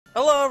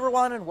Hello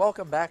everyone and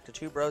welcome back to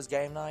Two Bros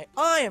Game Night.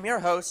 I am your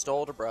host,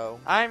 Older Bro.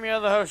 I'm your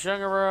other host,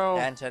 Younger Bro.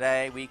 And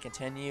today we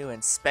continue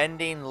in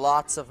spending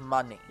lots of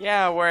money.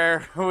 Yeah,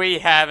 where we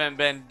haven't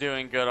been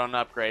doing good on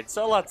upgrades,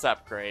 so let's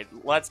upgrade.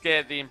 Let's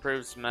get the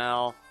improved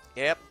smell.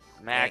 Yep.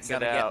 Max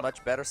Ain't it gonna out. get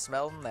much better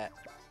smell than that.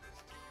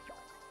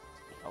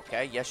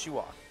 Okay, yes you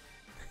are.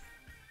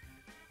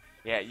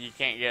 Yeah, you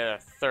can't get a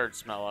third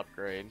smell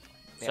upgrade.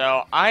 Yeah.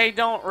 So I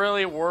don't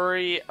really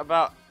worry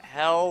about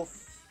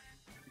health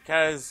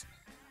because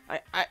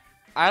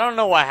I don't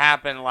know what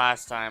happened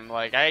last time.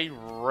 Like, I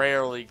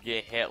rarely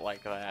get hit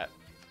like that.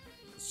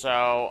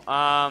 So,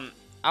 I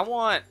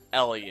want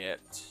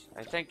Elliot.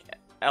 I think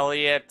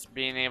Elliot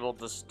being able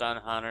to stun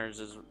hunters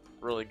is a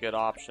really good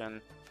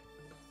option.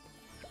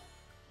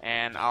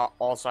 And I'll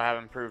also have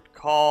improved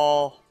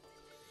call.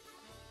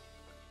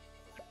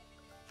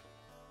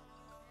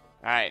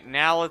 Alright,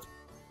 now let's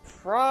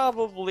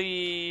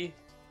probably...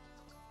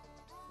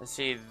 Let's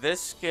see, this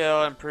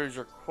skill improves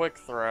your quick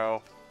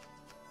throw.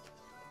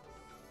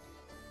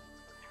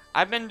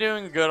 I've been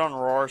doing good on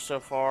Roar so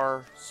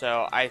far,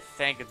 so I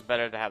think it's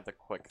better to have the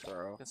quick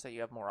throw. I can say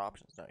you have more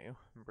options, don't you?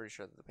 I'm pretty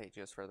sure that the page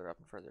goes further up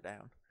and further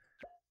down.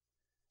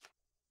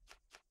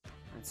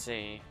 Let's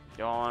see.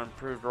 You want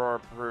improved Roar,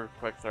 improved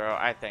quick throw?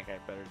 I think I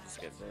better just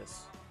get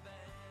this.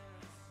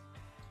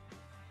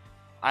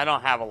 I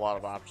don't have a lot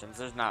of options.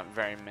 There's not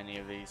very many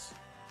of these.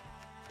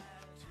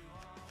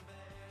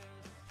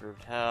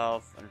 Improved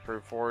health,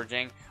 improved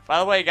foraging. By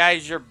the way,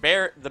 guys,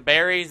 the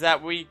berries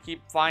that we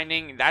keep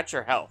finding, that's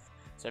your health.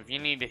 So if you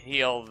need to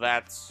heal,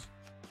 that's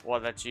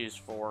what that's used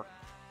for.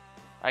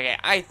 Okay,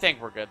 I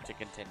think we're good to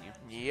continue.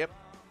 Yep.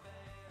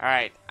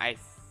 Alright, I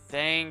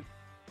think...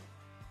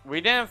 We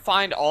didn't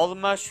find all the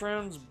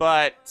mushrooms,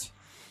 but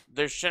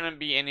there shouldn't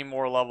be any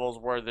more levels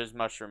where there's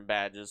mushroom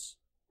badges.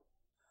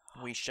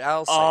 We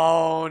shall see.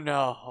 Oh,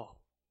 no.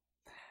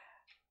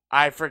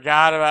 I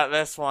forgot about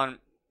this one.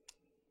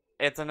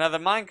 It's another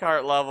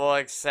minecart level,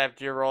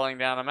 except you're rolling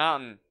down a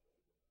mountain.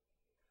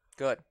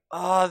 Good.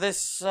 Oh, this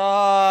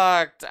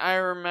sucked. I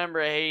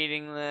remember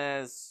hating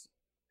this.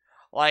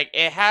 Like,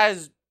 it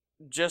has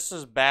just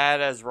as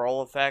bad as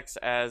roll effects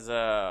as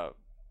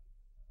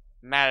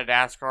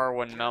Madagascar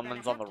when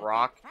Melman's on the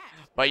rock.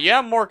 But you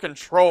have more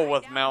control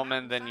with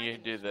Melman than you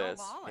do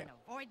this. Yeah.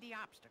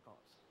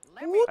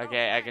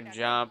 Okay, I can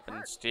jump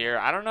and steer.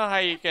 I don't know how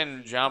you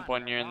can jump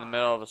when you're in the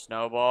middle of a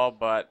snowball,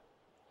 but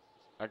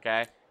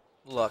okay.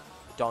 Look,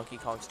 Donkey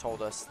Kong's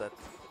told us that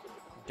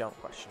don't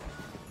question it.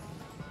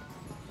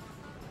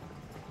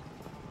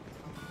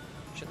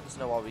 Shouldn't the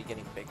snowball be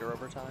getting bigger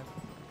over time?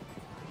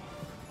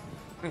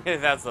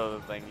 That's the other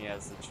thing,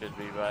 yes, it should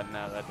be, but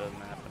no, that doesn't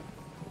happen.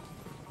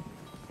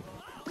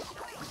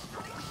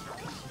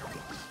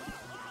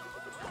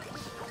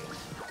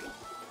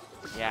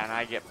 Yeah, and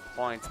I get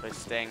points by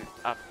staying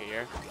up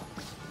here.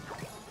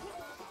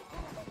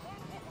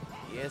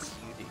 Yes,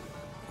 you do.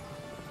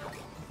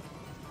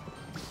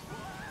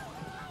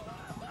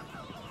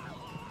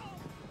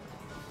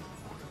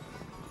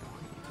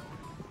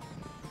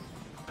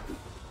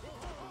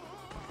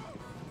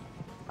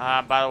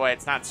 By the way,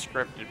 it's not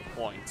scripted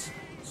points.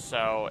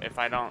 So if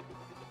I don't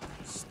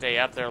stay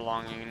up there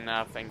long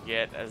enough and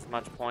get as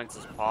much points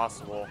as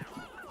possible,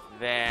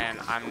 then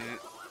I'm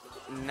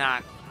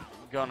not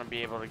gonna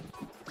be able to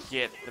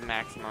get the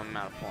maximum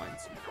amount of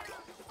points.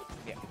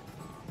 Yeah.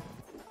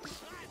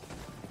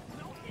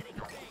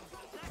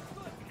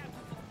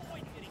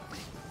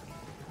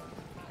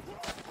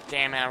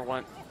 Damn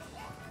it,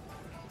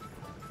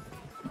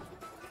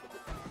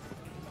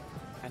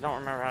 I don't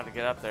remember how to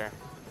get up there.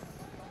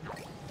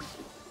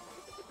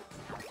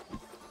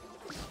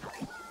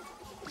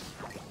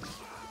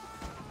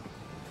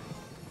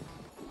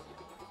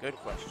 Good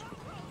question.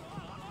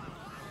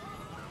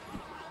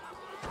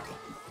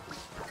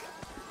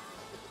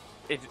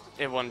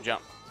 It won't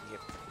jump. Yep.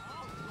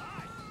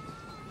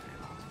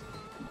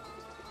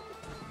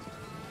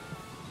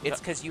 It's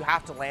because you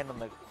have to land on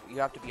the. You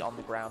have to be on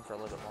the ground for a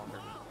little bit longer.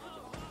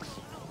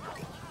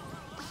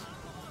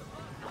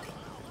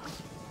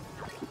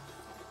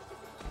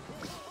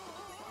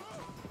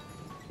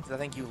 Because I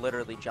think you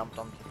literally jumped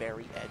on the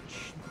very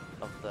edge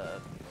of the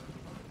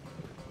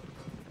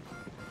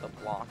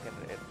block, and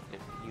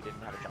you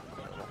didn't have to jump in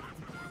the middle.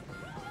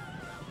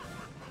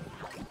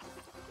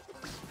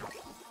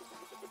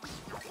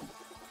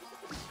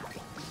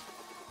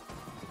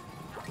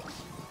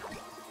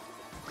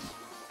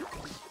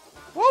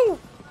 Woo!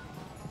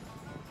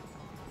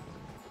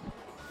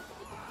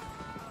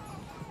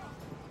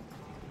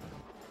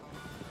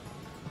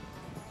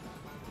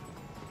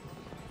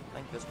 I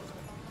think this was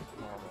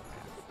a normal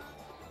path.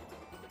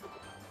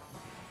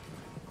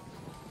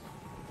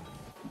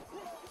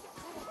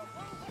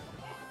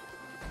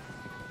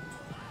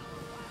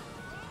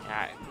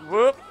 Alright,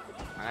 whoop!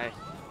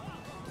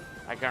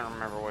 I can't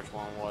remember which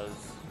one was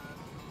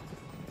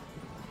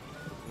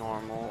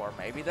normal. Or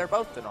maybe they're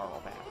both the normal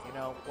path. You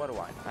know, what do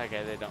I know?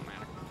 Okay, they don't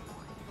matter.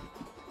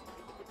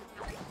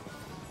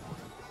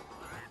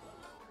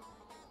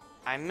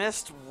 I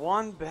missed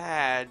one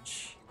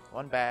badge.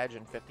 1 badge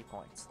and 50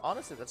 points.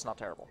 Honestly, that's not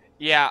terrible.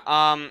 Yeah,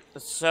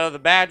 so the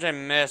badge I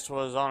missed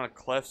was on a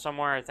cliff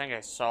somewhere. I think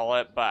I saw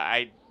it, but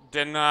I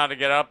didn't know how to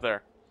get up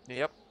there.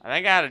 Yep. I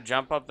think I had to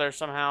jump up there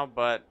somehow,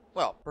 but...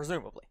 Well,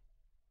 presumably.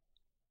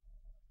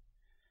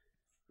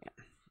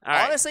 All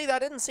right. Honestly, that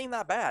didn't seem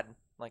that bad.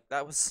 Like,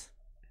 that was...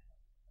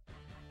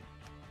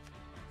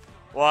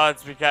 Well,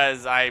 it's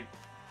because I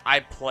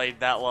played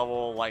that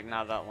level, like,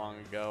 not that long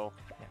ago.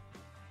 Yeah.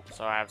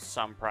 So I have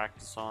some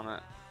practice on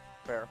it.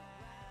 Fair.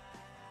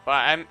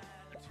 But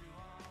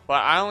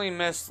I only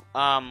missed,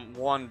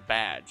 1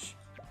 badge.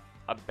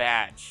 A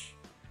badge.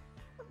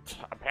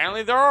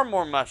 Apparently there are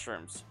more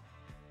mushrooms.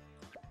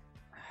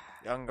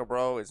 Younger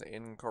bro is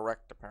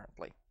incorrect,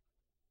 apparently.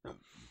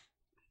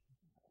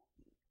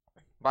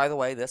 By the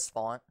way, this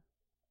font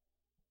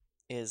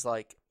is,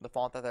 like, the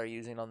font that they're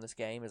using on this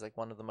game is, like,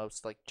 one of the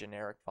most, like,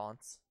 generic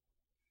fonts.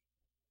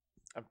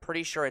 I'm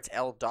pretty sure it's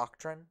L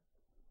Doctrine.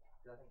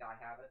 I think I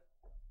have it.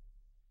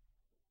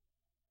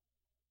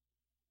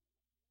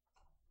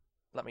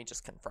 Let me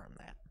just confirm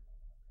that.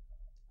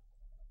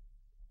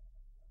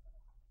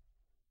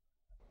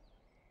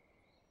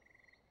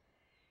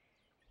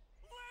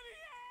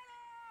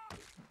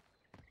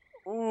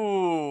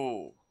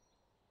 Ooh.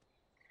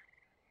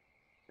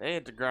 They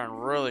hit the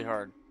ground really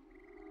hard.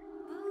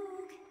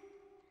 Boog.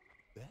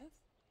 Beth?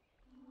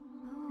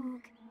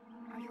 Boog.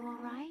 Are you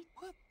alright?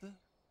 What the?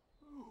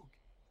 Boog,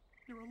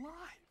 you're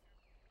alive.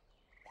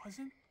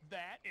 Wasn't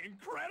that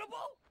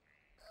incredible?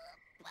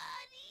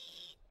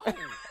 Buddy!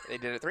 They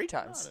did it 3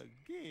 times. Not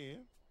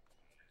again.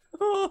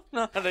 Oh,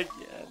 not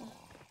again.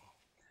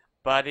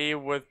 Buddy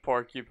with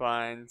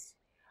porcupines.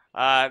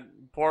 Yeah,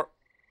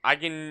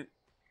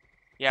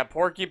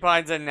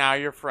 porcupines and now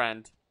your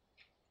friend.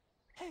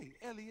 Hey,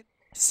 Elliot.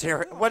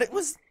 Siri, what it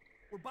was?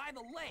 We're by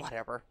the lake.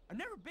 Whatever. I've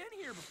never been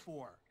here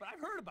before, but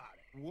I've heard about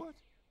it. What?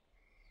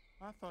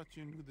 I thought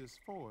you knew this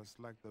forest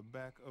like the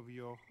back of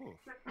your hoof.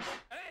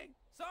 Hey,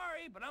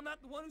 sorry, but I'm not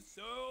the one who's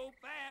so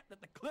fat that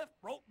the cliff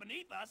broke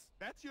beneath us.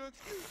 That's your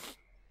excuse.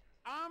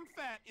 I'm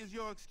fat is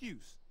your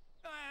excuse.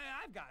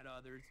 I've got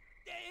others.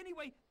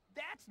 Anyway,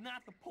 that's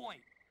not the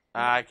point.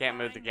 I can't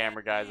move the Find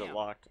camera, that guys. dam. It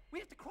locked. We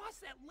have to cross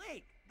that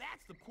lake.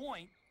 That's the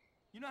point.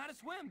 You know how to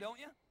swim, don't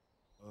you?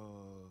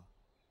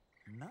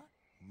 Not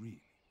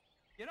really.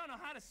 You don't know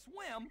how to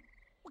swim?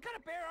 What kind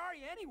of bear are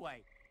you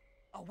anyway?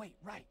 Oh, wait,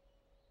 right.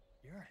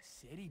 You're a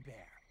city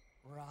bear.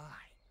 Right.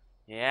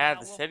 Yeah,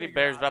 Well, the we'll city figure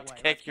bear's out a about to way.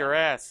 kick Let's your go.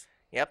 ass.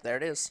 Yep, there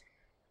it is.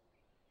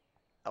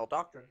 L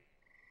Doctrine.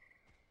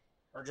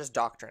 Or just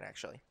Doctrine,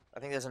 actually. I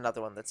think there's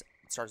another one that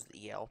starts with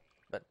EL.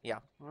 But, yeah.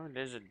 Oh,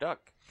 there's a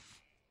duck.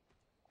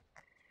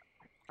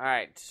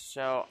 Alright,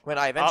 so... When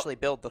I eventually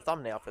build the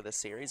thumbnail for this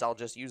series, I'll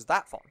just use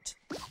that font.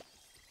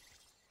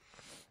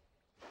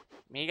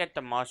 Me get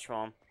the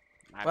mushroom.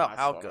 I Well, must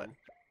how love good. them.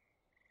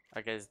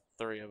 I guess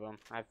 3 of them.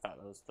 I thought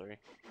it was 3.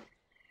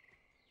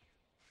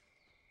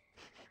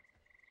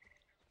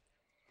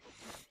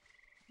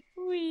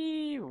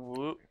 Wee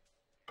whoop.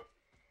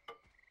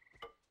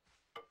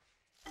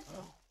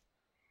 Oh.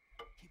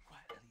 Keep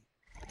quiet,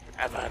 Elliot.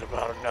 I've had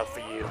about enough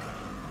of you.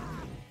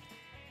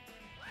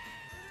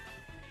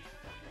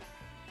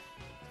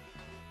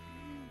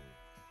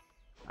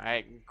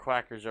 Alright,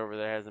 Quacker's over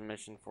there has a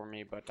mission for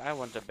me, but I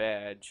want a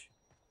badge.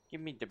 Give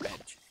me the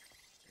badge.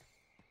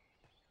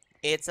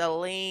 It's a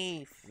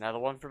leaf. Another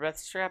one for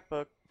Beth's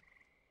scrapbook.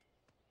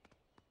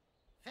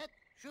 Fat,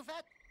 shoe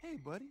fat, Hey,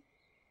 buddy.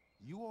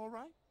 You all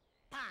right?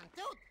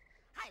 pantoot.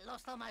 I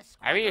lost all my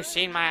Have you squatters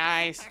seen and my my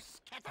eyes? are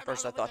scattered At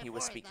first, I all over thought the he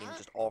was forest, speaking huh?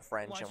 just all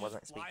French Why and don't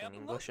wasn't you fly speaking up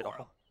and English look at for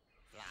all.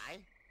 Fly?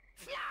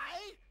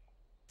 Fly?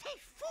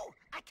 T'es fou!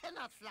 I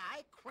cannot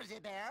fly, crazy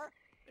bear.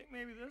 Think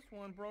maybe this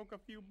one broke a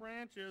few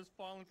branches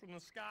falling from the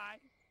sky.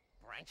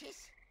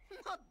 Branches?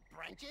 Not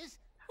branches.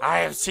 I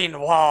have seen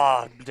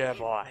war, dear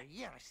boy. Every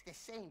year it's the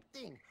same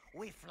thing.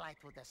 We fly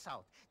to the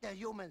south. The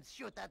humans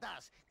shoot at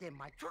us. Then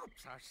my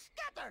troops are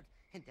scattered.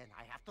 And then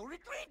I have to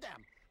retrieve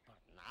them. But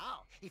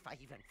now, if I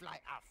even fly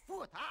a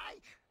foot high,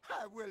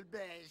 I will be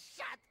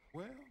shot.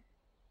 Well,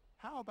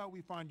 how about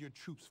we find your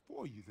troops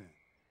for you then?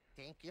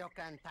 Think you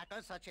can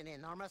tackle such an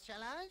enormous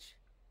challenge?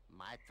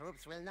 My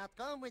troops will not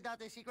come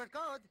without a secret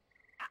code.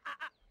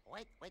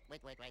 Wait.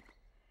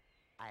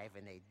 I have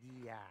an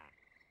idea.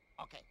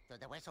 Okay, to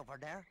the west over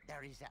there,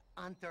 there is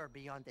a hunter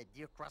beyond the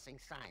deer crossing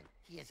sign.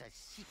 He is a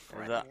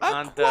secret. The A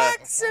hunter. Quack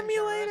dangerous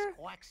simulator.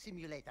 Quack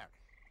simulator.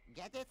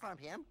 Get it from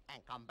him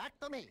and come back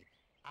to me.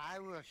 I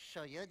will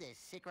show you the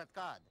secret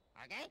code.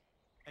 Okay?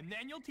 And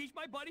then you'll teach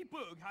my buddy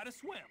Boog how to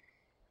swim.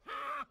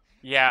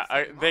 Yeah,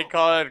 they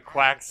call it a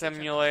Quack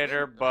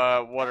Simulator,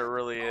 but what it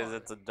really is,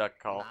 it's a duck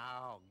call.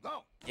 Now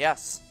go.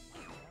 Yes.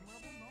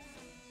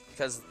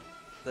 Because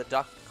the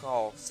duck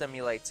call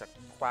simulates a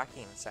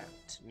quacking sound.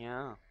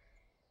 Yeah.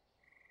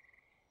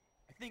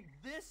 I think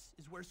this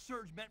is where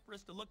Serge meant for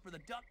us to look for the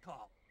duck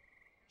call.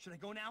 Should I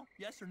go now?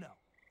 Yes or no?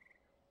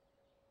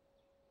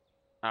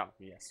 Oh,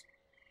 yes.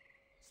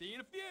 See you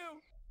in a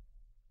few.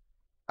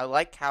 I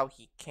like how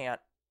he can't...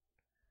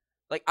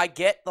 Like, I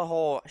get the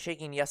whole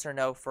shaking yes or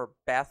no for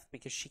Beth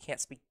because she can't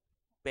speak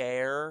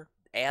bear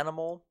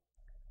animal,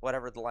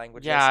 whatever the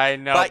language Yeah, is. I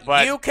know,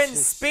 but you can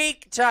just-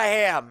 speak to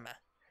him.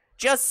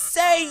 Just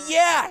say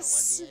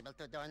yes. You will be able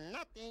to do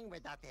nothing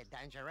without a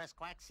dangerous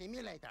Quack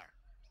simulator.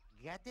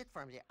 Get it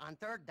from the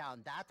hunter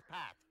down that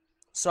path.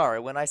 Sorry,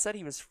 when I said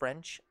he was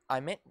French, I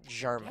meant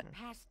German. Get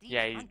past these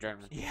Yeah, he's hunters.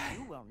 German. Yeah.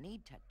 You will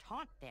need to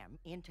taunt them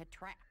into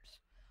traps.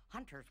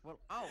 Hunters will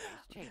always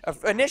chase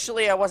you.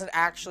 Initially, I wasn't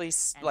actually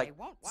And like they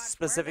won't watch where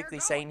specifically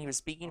they're saying going. he was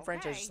speaking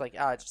French. I was just Okay.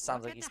 like, it just sounds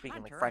Look like at he's the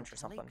speaking like hunter French or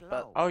until he something.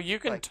 But glows. Oh, you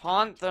can like-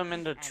 taunt them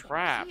into And you'll see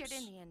traps. it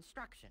in the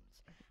instructions.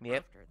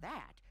 Yep. After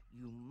that,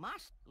 you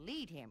must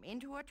lead him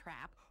into a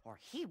trap, or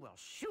he will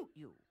shoot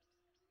you.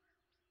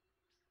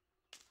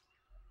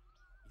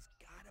 He's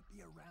gotta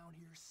be around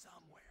here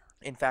somewhere.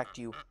 in fact,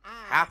 you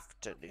have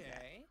to do that.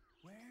 Okay.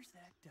 Where's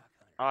that duck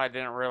hunter? Oh, I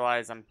didn't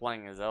realize I'm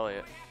playing as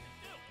Elliot.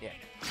 Yeah.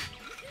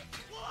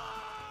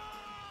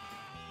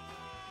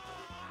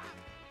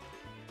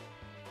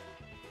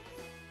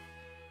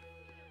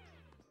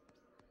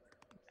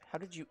 How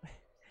did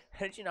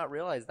you not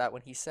realize that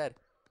when he said,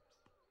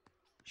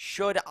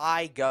 "Should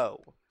I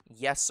go?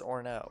 Yes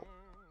or no?"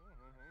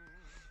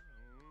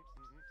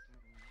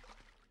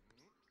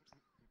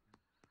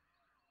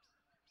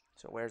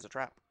 So where's the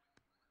trap?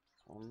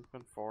 I'm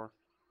looking for.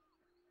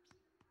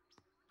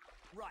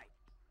 Right.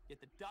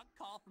 Get the duck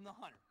call from the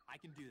hunter. I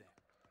can do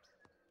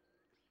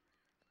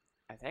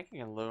that. I think I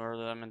can lure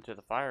them into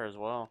the fire as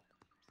well.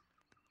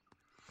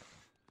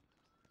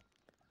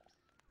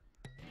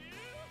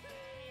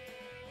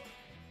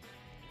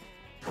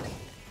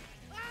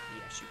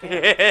 Yes, you can.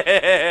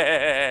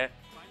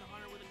 Find the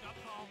hunter with a duck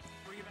call.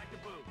 Bring it back to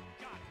Boo.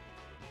 Got it.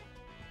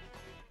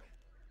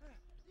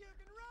 You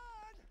can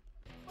run.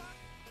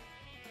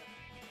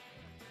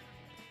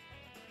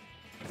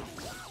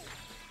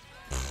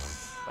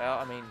 Well,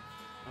 I mean,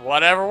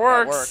 Whatever that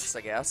works. works,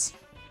 I guess.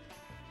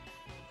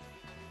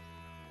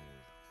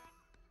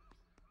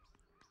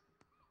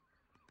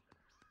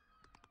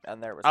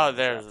 And there was. Oh, no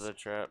there's traps. the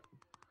trap.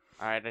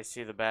 Alright, I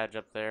see the badge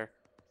up there.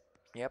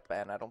 Yep,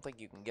 and I don't think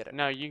you can get it.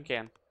 No, you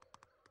can.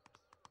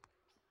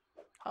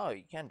 Oh,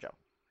 you can jump.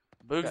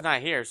 Boog's Good.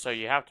 not here, so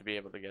you have to be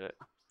able to get it.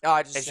 Oh,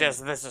 I just. It's assumed-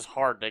 just this is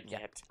hard to Yeah.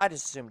 get. I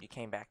just assumed you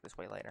came back this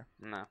way later.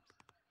 No.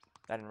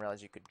 I didn't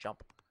realize you could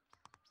jump.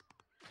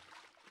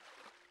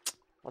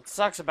 What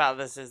sucks about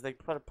this is they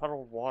put a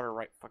puddle of water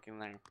right fucking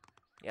there.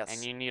 Yes.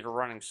 And you need a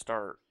running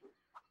start.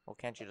 Well,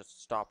 can't you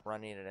just stop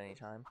running at any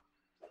time?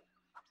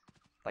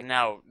 Like-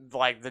 No,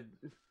 like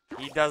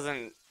he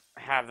doesn't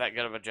have that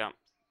good of a jump.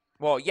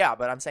 Well, yeah,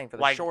 but I'm saying for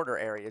the Like- shorter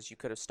areas, you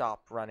could have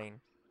stopped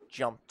running,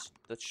 jumped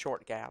the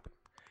short gap,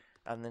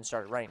 and then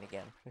started running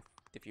again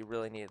if you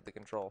really needed the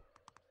control.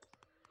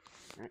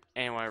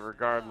 Anyway,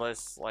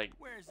 regardless, like,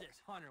 Where's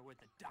this hunter with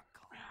the duck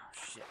call? oh,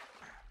 shit.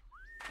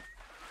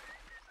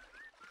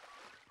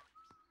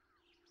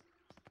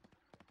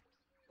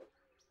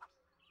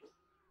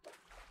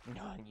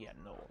 No, yeah,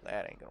 no,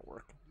 that ain't gonna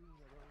work.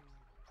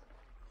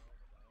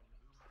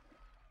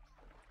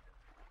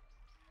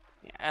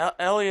 Yeah,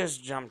 Elliot's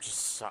jump just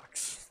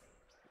sucks.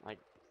 Like,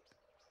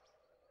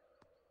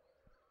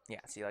 Yeah,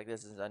 see, like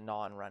this is a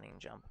non-running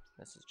jump.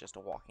 This is just a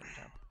walking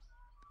jump.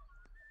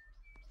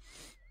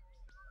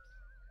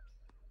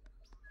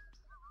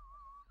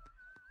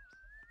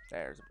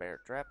 There's a bear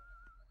trap.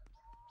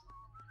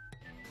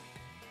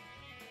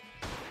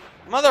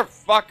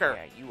 motherfucker!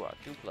 Yeah, you are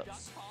too Duck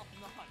close. call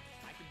from the hunter.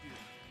 I can do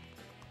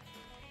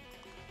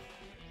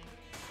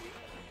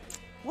that.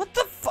 What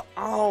the fu-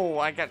 Oh,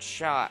 I got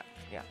shot.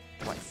 Yeah,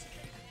 twice.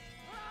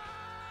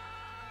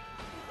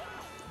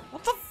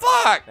 What the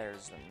fuck?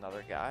 There's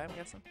another guy, I'm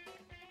guessing.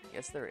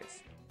 Yes, there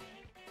is.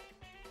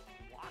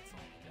 Walks like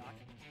a duck.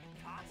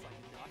 Talks like a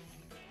duck.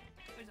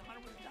 There's a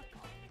hunter with a duck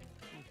call.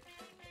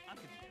 I'm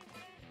confused.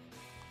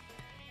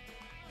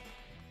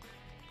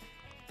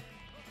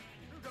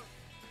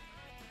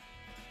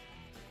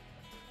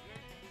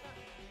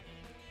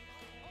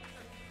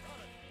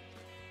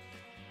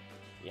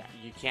 Yeah,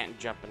 you can't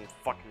jump in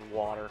fucking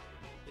water.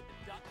 Get the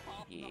duck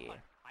call from the Yeah.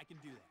 hunter. I can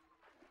do that.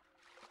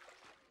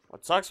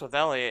 What sucks with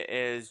Elliot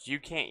is you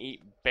can't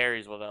eat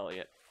berries with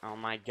Elliot. Oh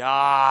my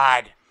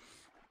god.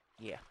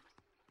 Yeah.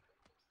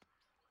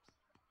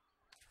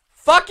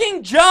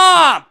 Fucking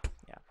jump!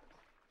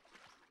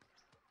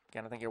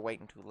 Again, I think you're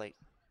waiting too late.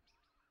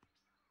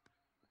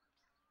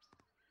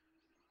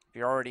 If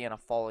you're already in a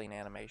falling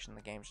animation,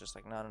 the game's just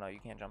like, no, no, no, you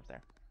can't jump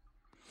there.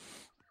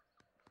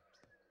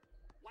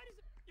 Why does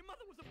it? Your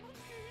mother was a monkey.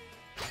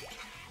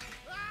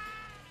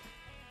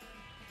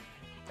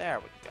 There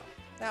we go.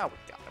 Now we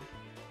got him.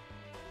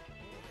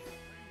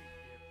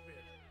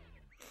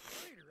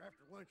 Later,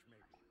 after lunch,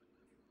 maybe.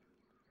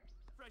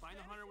 Find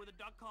the hunter with a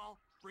duck call.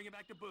 Bring it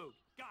back to Boo.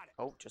 Got it.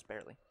 Oh, just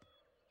barely.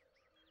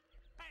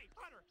 Hey,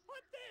 hunter,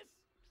 hunt this.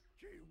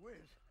 Gee whiz.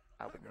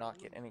 I would not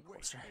get any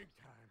closer. Big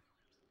time.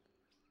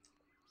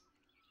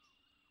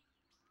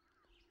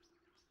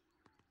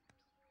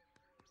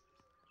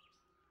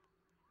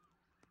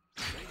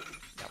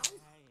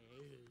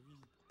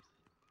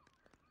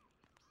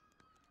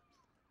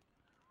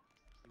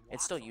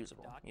 It's still Walks like a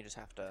usable. duck. You just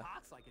have to.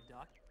 Talks like a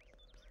duck.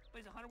 but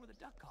he's a hunter with a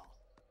duck call.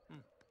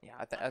 Yeah,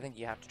 I think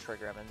you have to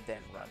trigger him and then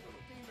run.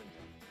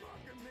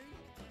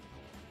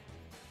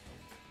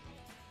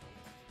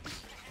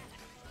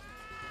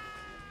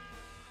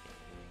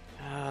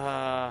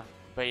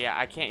 But yeah,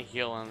 I can't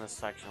heal in this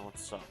section, which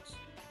sucks.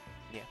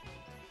 Yeah.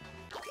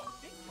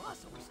 Big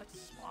muscle is such a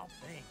small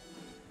thing.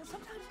 And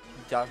sometimes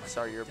Ducks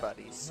are your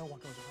buddies know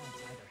what goes on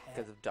inside their head.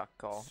 because of duck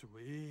call.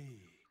 Sweet.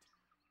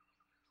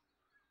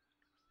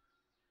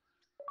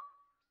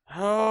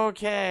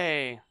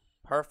 Okay.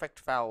 Perfect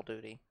foul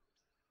duty.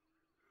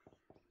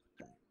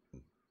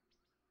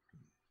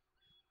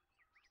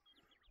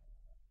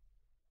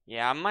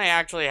 Yeah, I might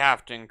actually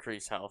have to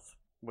increase health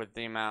with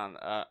the amount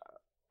of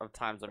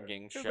times I'm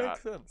getting shot.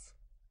 Makes sense.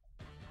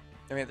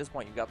 I mean, at this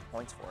point, you got the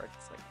points for it.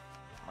 It's like,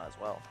 might as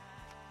well.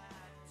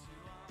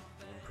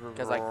 Improve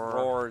Because like roar.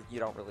 roar, you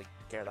don't really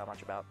care that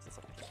much about. It's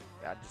like,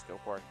 yeah, just go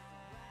for it.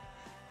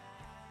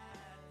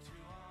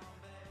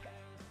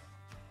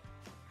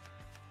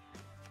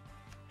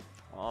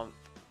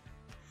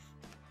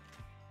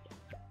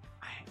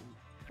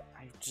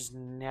 I've just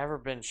never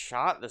been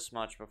shot this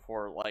much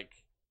before.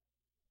 Like,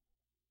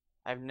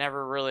 I've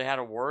never really had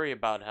to worry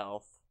about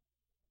health.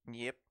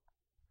 Yep.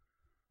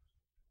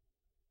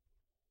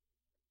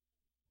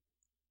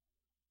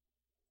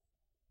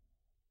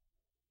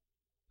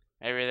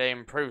 Maybe they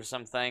improved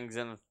some things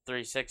in the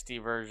 360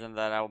 version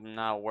that I'm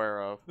not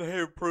aware of. They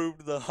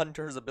improved the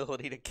hunter's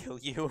ability to kill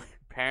you.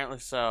 Apparently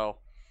so.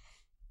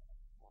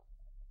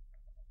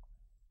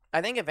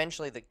 I think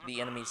eventually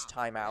the enemies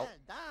time out. Well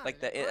done, Like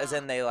the Legrand. as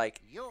in they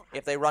like You if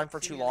have they run for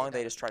too succeeded, long, they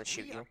Legrand. just try to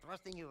shoot We you. are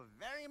trusting you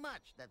very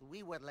much that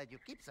we would let you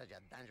keep such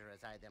a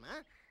dangerous item,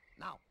 huh?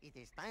 Now it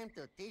is time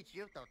to teach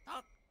you to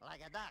talk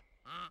like a duck.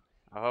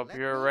 I hope Let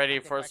you're me ready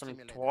at the for Quack some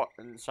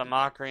simulator. some Good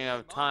luck, Ocarina yeah,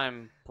 of boy.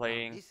 Time Now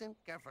playing. listen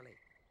carefully.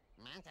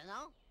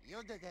 Maintenant, you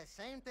do the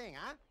same thing,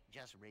 huh?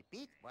 Just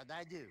repeat what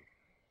I do.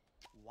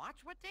 Watch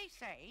what they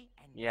say,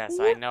 and Yes,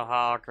 I know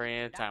how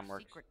Ocarina of Duck's Time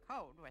works. secret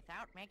code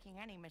without making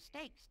any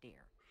mistakes,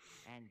 dear.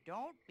 And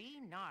don't be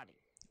naughty.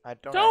 I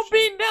don't. Don't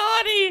actually, be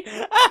naughty!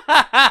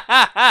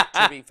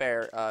 To be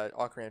fair,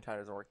 Ocarina of Time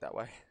doesn't work that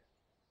way.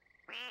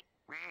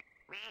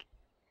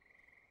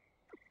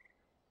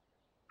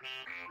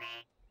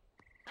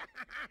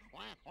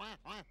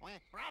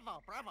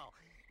 Bravo, bravo.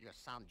 You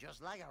sound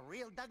just like a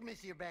real duck,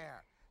 Monsieur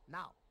Bear.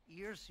 Now,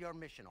 here's your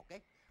mission,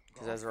 okay?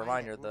 Because Go as a find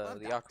reminder, group the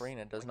of ducks.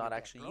 Ocarina does When not you get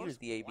actually close, use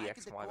the whack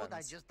ABX the and code I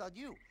buttons. just taught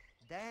you.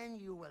 Then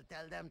you will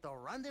tell them to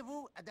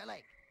rendezvous at the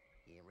lake.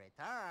 In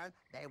return,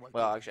 they will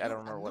Well, give actually, I don't you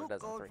remember a what new it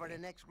does in code for 3D. the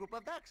next group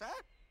of ducks,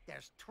 huh?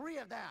 There's 3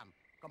 of them.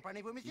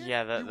 Comprenez-vous, monsieur?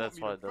 Yeah, You want that's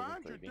me what to it does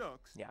find in your 3D.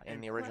 ducks Yeah, in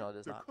and the original crack it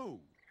does the not. code.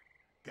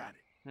 Got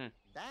it.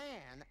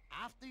 Then,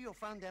 after you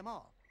found them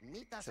all,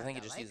 meet us So I at think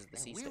the it just lake, uses the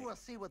and C we stick. will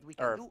see what we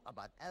can Or- do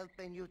about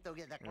helping you to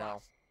get No.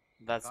 across.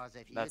 That's Because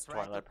if you that's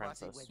try to Twilight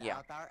cross it Princess. Yeah,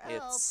 without our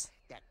help, it's.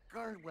 the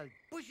current will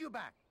push you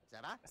back.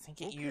 Sarah? I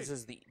think it Okay,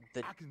 uses the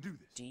I can do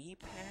this.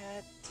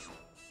 D-pad.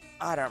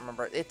 I don't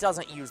remember. It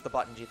doesn't use the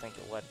buttons you think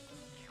it would.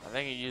 I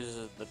think it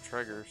uses the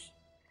triggers.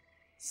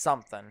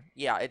 Something.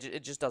 Yeah,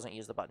 it just doesn't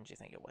use the buttons you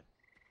think it would.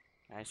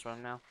 Can I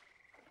swim now?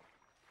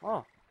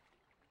 Oh.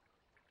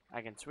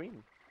 I can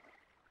swim.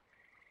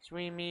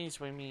 Swimmy,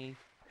 swimmy.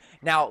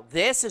 Now,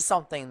 this is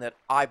something that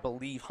I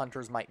believe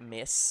hunters might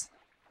miss.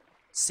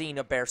 Seeing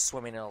a bear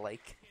swimming in a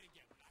lake.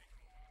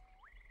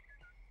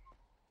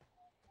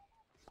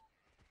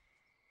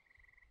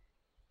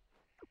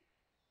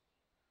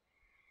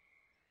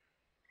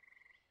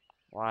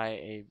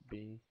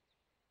 YAB.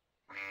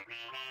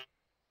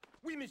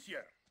 Oui,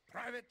 monsieur.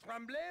 Private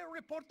Tremblay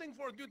reporting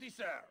for duty,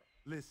 sir.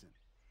 Listen,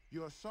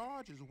 your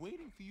Sarge is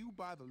waiting for you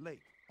by the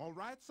lake. All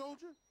right,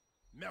 soldier?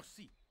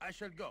 Merci. I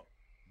shall go.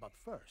 But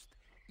first,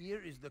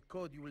 here is the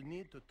code you will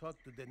need to talk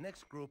to the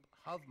next group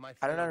of my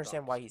I don't fellow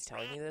understand dogs. why he's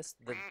telling me this.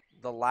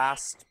 The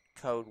last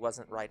code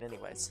wasn't right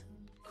anyways.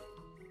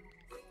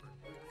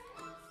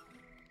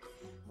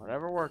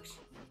 Whatever works.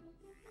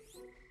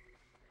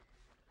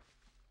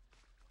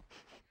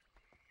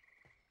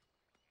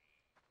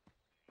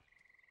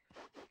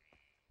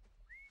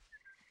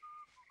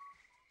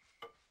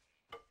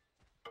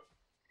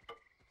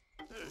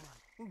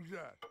 Who's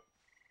that?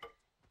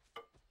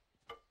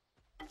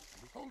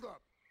 Hold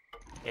up.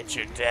 It's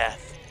your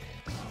death.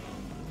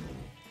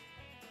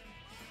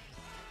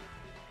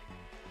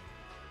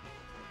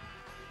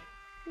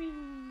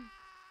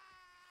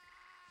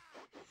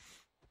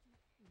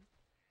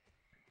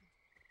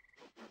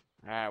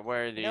 Alright,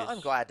 where are these? You know, I'm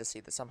glad to see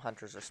that some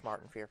hunters are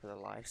smart and fear for their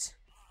lives.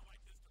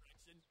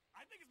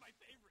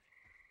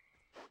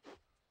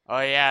 Oh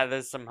yeah,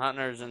 there's some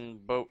hunters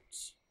and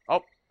boats.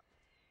 Oh,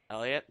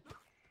 Elliot,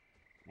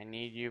 I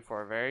need you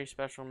for a very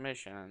special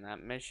mission, and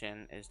that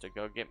mission is to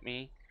go get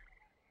me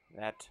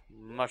that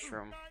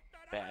mushroom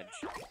badge.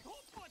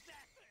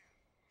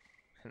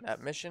 And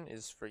that mission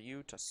is for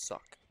you to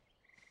suck.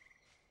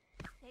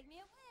 Take me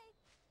away.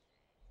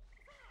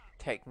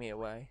 Take me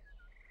away.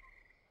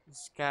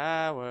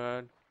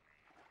 Skyward.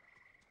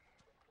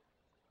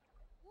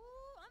 Ooh,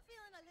 I'm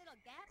feeling a little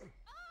gas.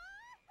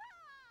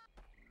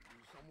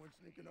 Someone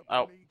sneaking up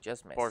Oh. on me?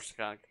 Just miss. Poor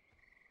skunk.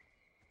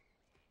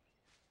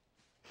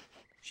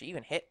 She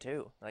even hit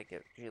too. Like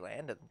she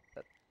landed,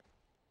 but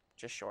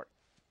just short.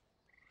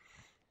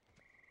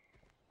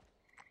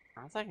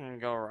 I don't think I can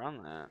go around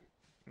that.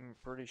 I'm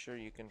pretty sure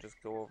you can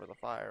just go over the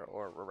fire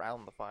or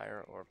around the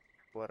fire or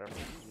whatever.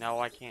 No,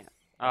 I can't.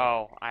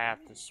 Oh, I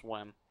have to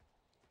swim.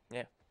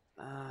 Yeah.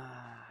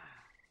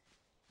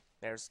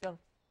 There's Skunk.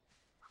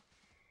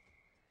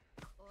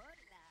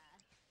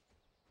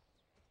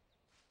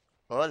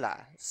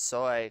 Hola,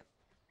 soy.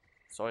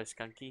 Soy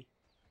skunky.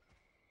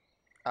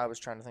 I was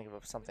trying to think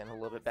of something a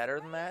little bit better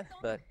than that,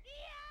 but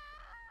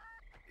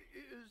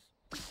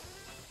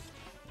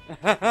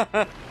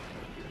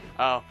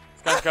Oh,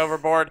 skunk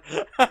overboard.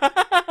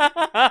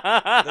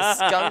 the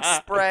skunk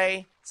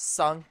spray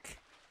sunk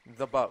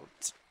the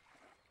boat.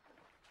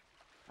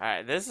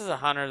 Alright, this is a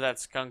hunter that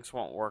skunks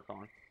won't work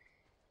on.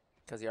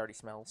 Because he already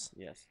smells.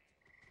 Yes.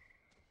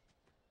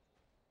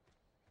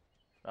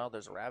 Oh,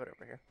 there's a rabbit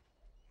over here.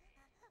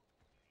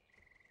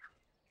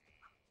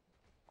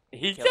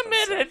 He Killed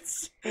committed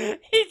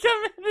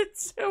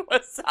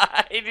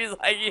suicide. He's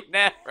like, you're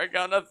never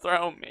gonna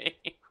throw me.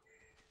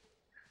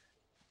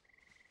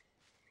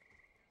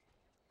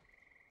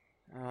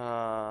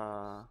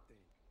 I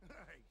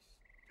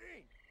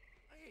stink.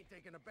 I ain't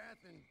taken a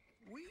bath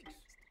in weeks.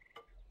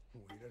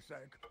 Wait a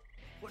sec.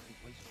 What in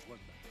places was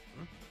that?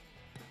 Huh?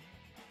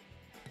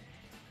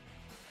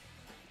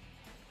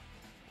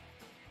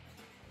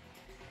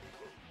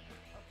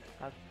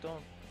 I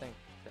don't think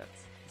this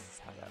is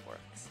how that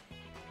works.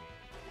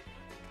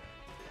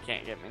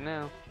 Can't get me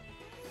now.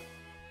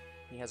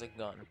 He has a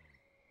gun.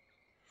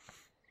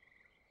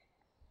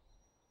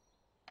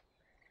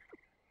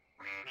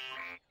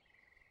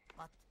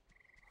 But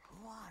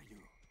who are you?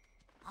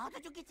 How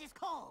did you get this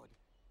code?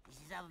 This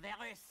is a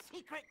very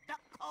secret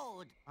duck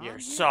code. Your I'm here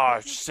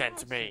Sarge because sent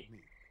Sarge me, sent me.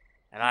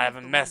 and I have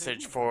a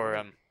message for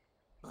him.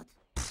 But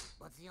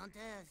the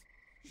hunters,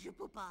 je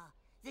peux pas.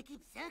 They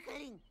keep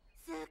circling.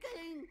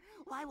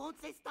 Why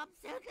won't they stop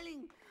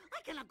circling?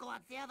 I cannot go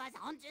out there while the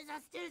hunters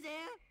are still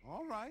there.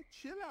 All right,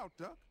 chill out,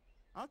 Duck.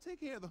 I'll take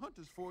care of the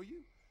hunters for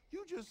you.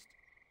 You just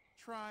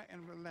try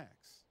and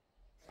relax.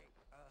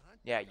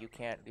 Yeah, you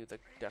can't do the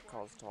duck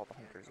calls until all the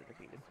hunters are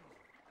defeated.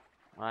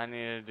 I need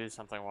to do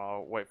something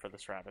while I wait for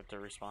this rabbit to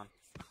respawn.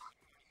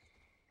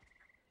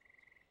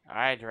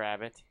 Alright,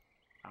 rabbit.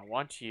 I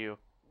want you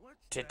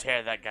to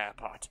tear that guy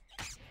apart.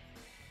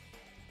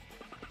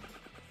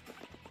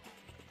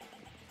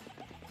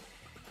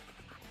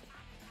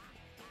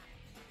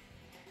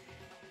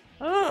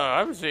 Oh,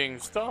 I'm seeing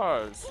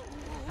stars.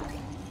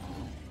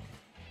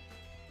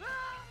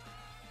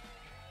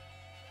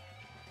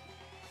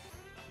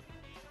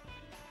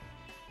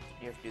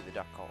 You have to do the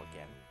duck call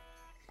again.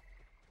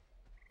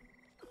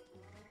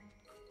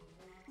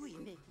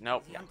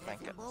 Nope. Yeah,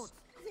 thank goodness.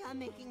 They are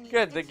making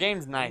Good, the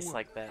game's nice Don't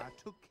like worry, that. I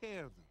took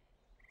care of them.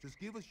 Just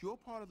give us your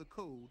part of the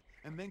code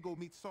and then go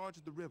meet Sarge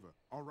at the river,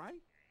 all right?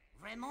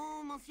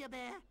 Vraiment, Monsieur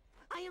Bear.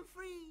 I am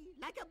free,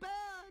 like a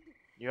bird.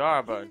 You are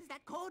a Here bird. is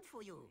that code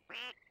for you.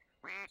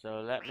 So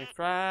let me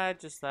fly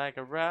just like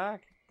a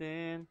rocket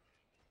then.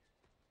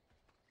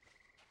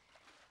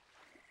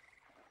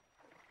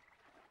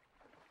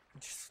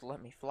 Just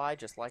let me fly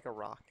just like a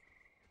rock.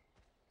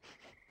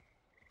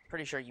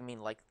 Pretty sure you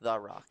mean like the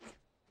rock.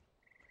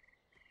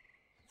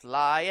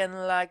 Flying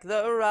like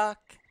the rock.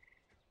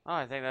 Oh,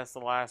 I think that's the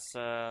last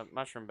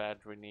mushroom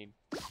badge we need.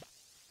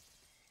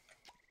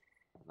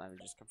 Let me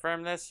just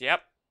confirm this.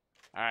 Yep.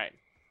 Alright.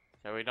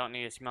 So we don't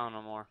need to smell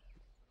no more.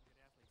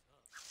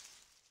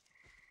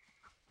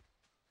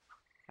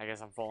 I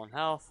guess I'm full in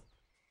health.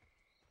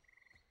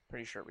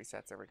 Pretty sure it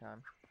resets every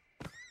time.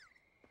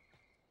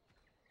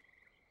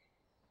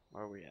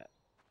 Where are we at?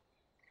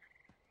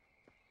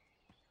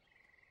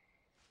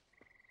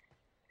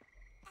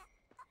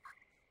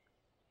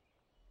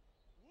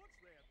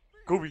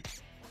 Kobe.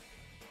 Is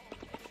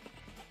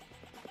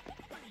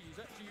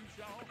that you,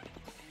 Shaw?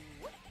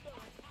 What the?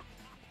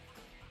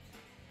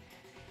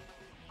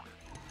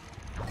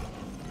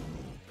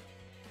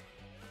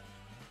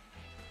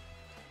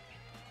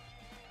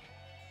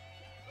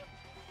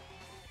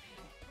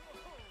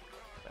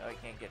 I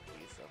can't get to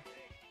you, so.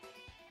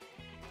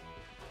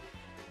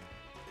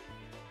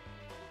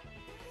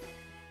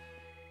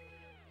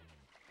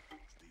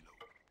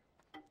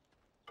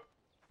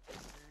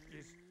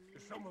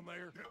 Is someone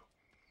there?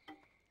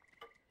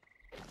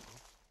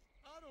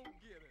 I don't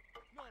get it.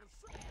 Not a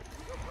second.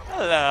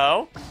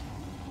 Hello.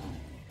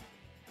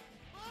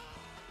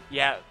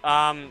 Yeah,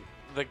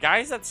 the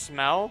guys that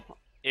smell,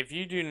 if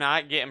you do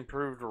not get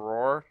improved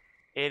roar,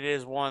 it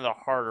is one of the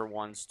harder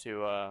ones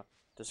to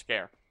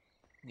scare.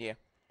 Yeah.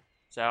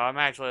 So I'm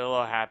actually a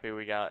little happy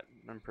we got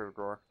improved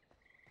roar.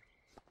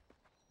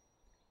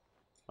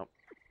 Oh.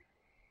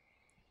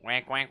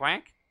 Wank, wank,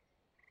 wank.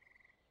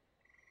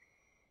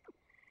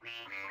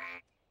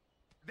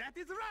 That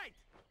is right.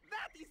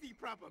 That is the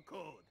proper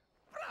code.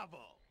 Bravo.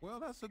 Well,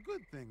 that's a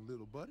good thing,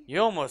 little buddy.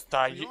 You almost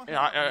thought So you, y'all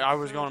have I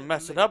was Sarge going at to the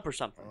mess it lake, up or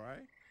something. All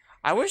right?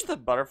 I wish the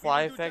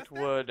butterfly You can do effect just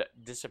that. would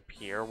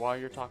disappear while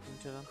you're talking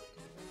to them.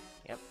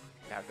 Yep.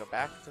 Now go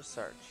back to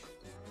search.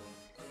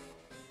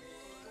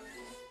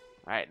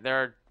 Alright, there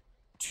are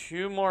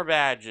 2 more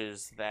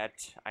badges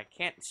that I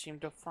can't seem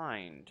to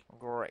find.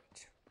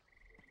 Great.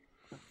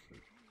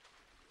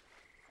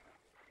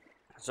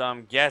 So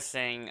I'm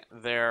guessing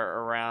they're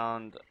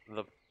around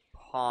the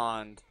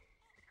pond.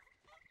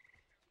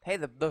 Hey,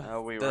 the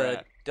we were the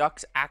at.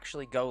 ducks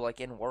actually go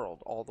like in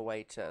world all the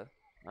way to.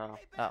 Oh.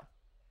 Oh.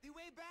 The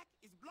way back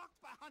is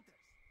blocked by hunters.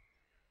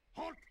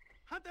 Halt!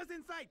 Hunters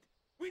in sight.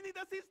 We need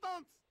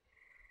assistance.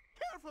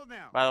 Careful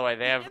now. By the way,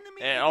 they have.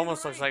 enemy It is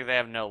almost in looks range. like they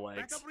have no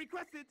legs. Backup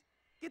requested.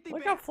 Get the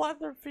Look back. how flat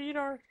their feet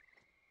are.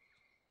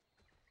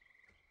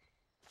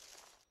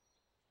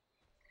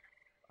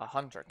 A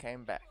hunter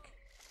came back.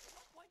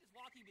 Why does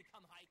walking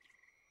become hiking?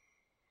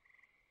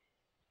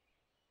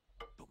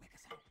 Don't make a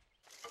sound.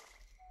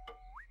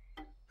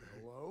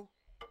 Hello?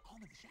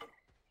 Calm in the shadow.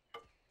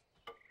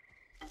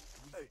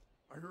 Hey,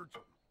 I heard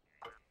something.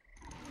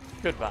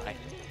 Goodbye.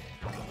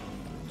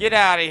 Get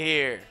out of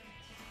here.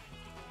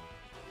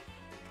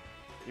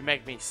 You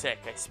make me sick.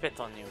 I spit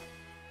on you.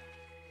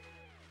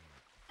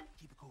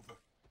 Keep it covert.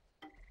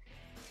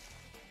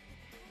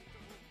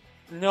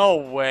 No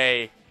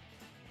way.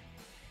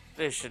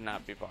 This should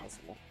not be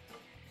possible.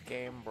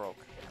 Game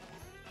broke.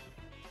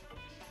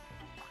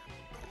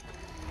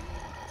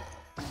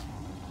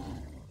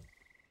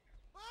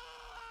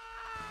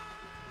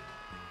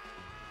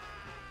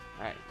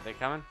 Alright, they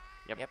coming?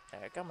 Yep,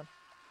 they're coming.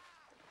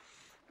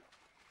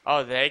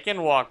 Oh, they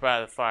can walk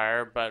by the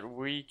fire, but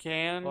we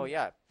can. Oh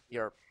yeah,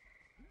 you're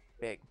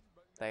big.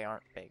 They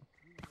aren't big.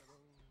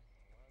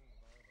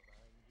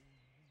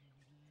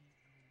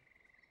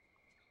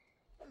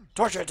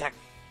 Torture attack.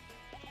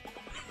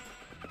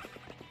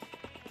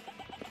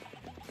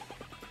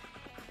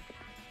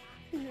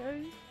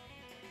 Yay.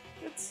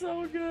 It's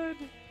so good.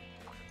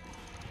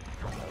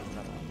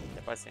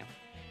 Yep, I see him.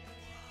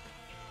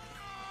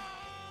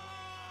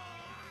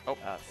 Oh,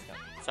 Skunk.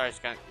 sorry,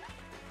 skunk.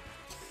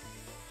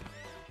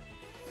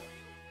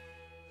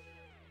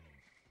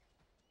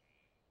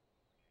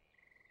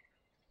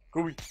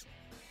 Gooey.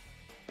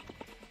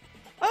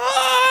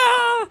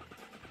 Ah!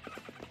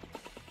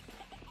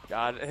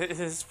 God,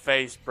 his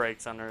face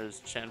breaks under his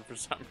chin for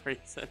some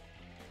reason.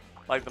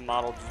 Like the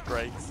model just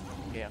breaks.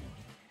 Yeah.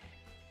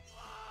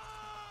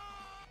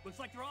 Looks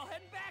like they're all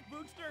heading back,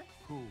 Boogster.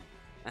 Cool.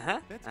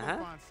 Uh-huh. Let's go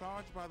find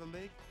Sarge by the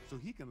lake so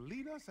he can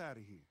lead us out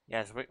of here.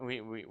 Yes,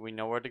 we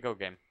know where to go,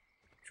 game.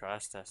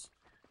 Trust us.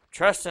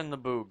 Trust in the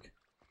boog.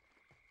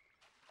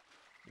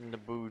 In the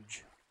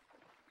booge.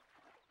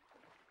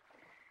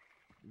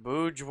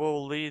 Booge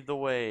will lead the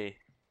way.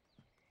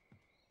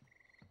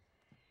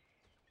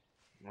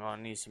 I'm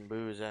gonna need some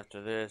booze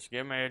after this.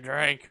 Give me a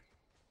drink.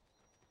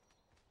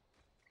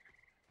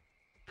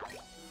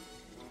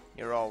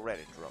 You're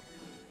already drunk.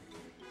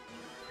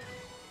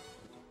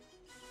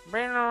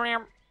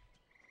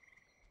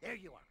 There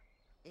you are.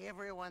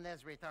 Everyone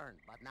has returned,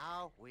 but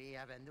now we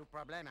have a new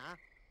problem, huh?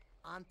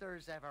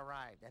 Hunters have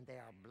arrived, and they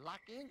are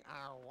blocking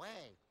our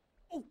way.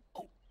 Oh,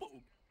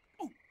 Boog.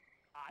 Oh,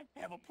 I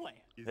have a plan.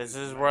 This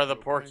is where the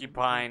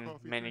porcupine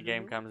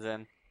minigame comes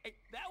in. Hey,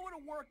 that would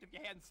have worked if you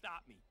hadn't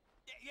stopped me.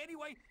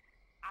 Anyway,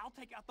 I'll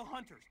take out the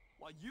hunters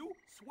while you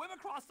swim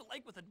across the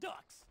lake with the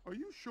ducks. Are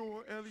you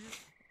sure, Elliot?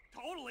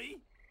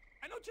 Totally.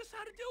 I know just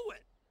how to do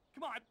it.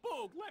 Come on,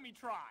 Boog, let me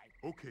try.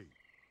 Okay.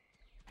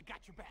 I got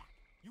your back.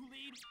 You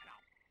lead, and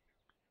I'll...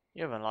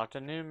 You've unlocked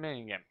a new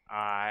minigame.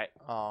 Alright.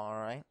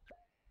 Alright.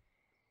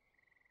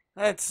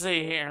 Let's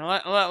see here.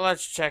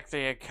 Let's check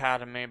the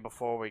academy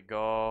before we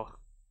go.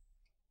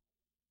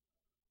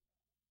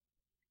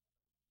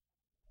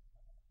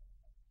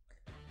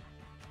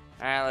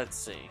 Alright, let's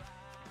see.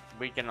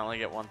 We can only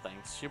get one thing.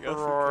 Super Yes,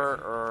 we Roar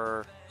can.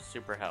 or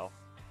Super Health?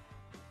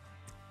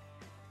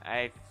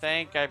 I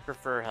think I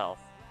prefer Health.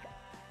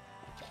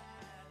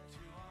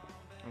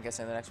 I'm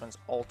guessing the next one's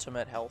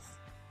Ultimate Health.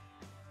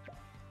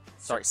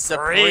 Sorry,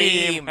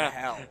 Supreme Supreme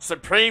Health.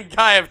 Supreme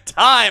Guy of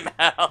Time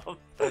Health.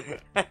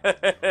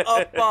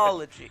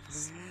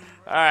 Apologies.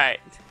 Alright.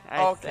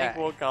 I Okay. think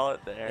we'll call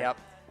it there. Yep.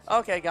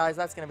 Okay, guys,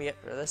 that's going to be it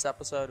for this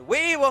episode.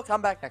 We will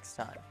come back next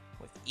time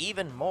with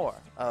even more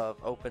of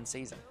Open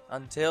Season.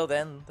 Until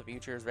then, the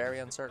future is very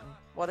uncertain.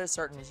 What is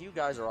certain is you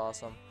guys are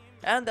awesome.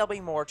 And there'll be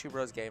more Two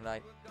Bros Game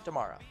Night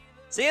tomorrow.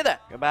 See you then.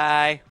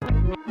 Goodbye.